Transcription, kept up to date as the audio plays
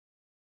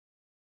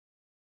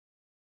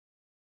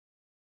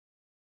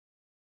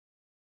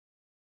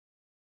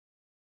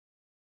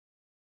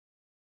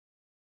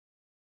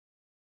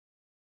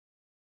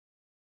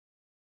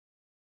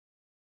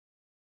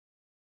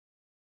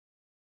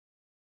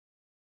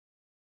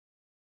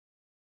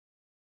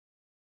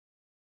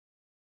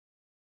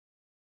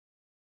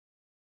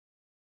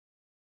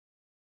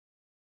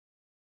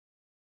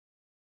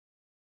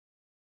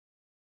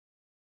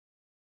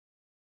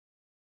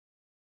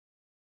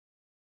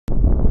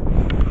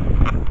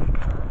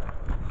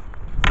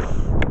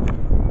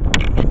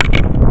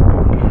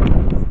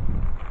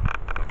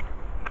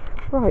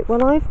Right,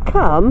 well, I've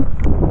come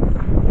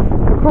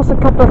across a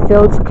couple of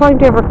fields,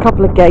 climbed over a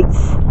couple of gates,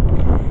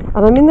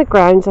 and I'm in the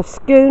grounds of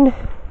Scone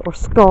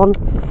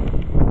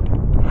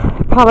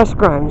Palace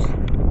grounds.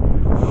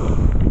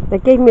 They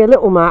gave me a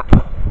little map.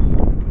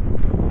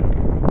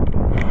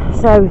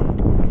 So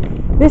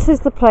this is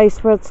the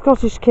place where the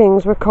Scottish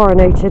kings were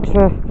coronated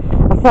for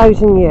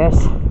 1,000 years.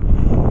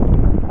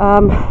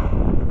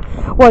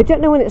 Well, I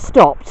don't know when it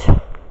stopped.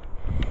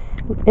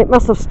 It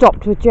must have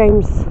stopped with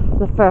James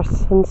the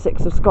 1st and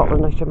 6th of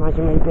Scotland, I should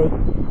imagine, maybe.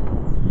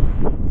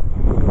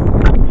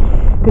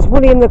 Because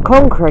William the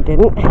Conqueror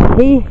didn't.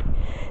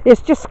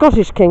 It's just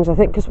Scottish kings, I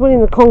think, because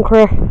William the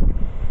Conqueror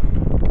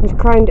was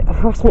crowned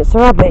at Westminster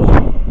Abbey,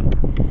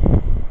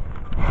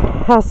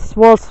 as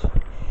was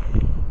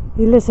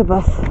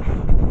Elizabeth.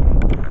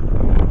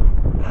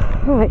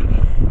 Right,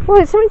 well,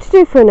 it's something to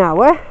do for an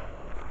hour.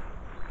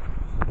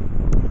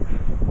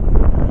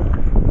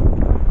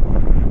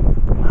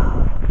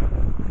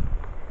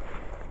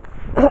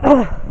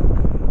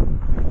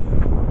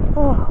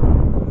 Oh,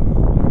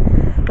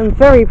 I'm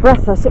very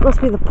breathless. It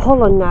must be the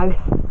pollen now.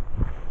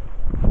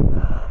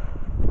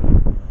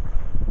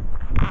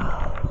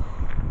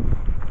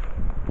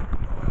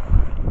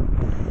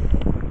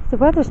 The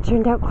weather's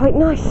turned out quite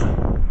nice.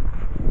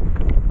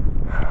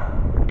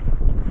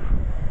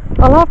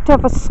 I'll have to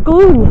have a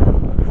scone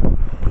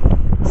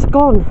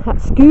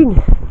at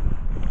Scone,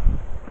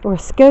 or a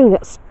scone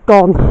at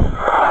Scone.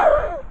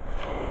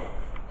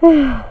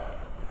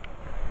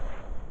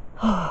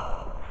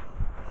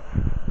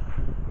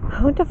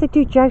 I wonder if they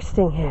do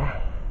jousting here.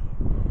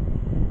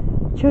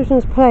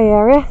 Children's play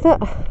area.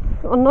 Got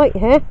a night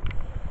here.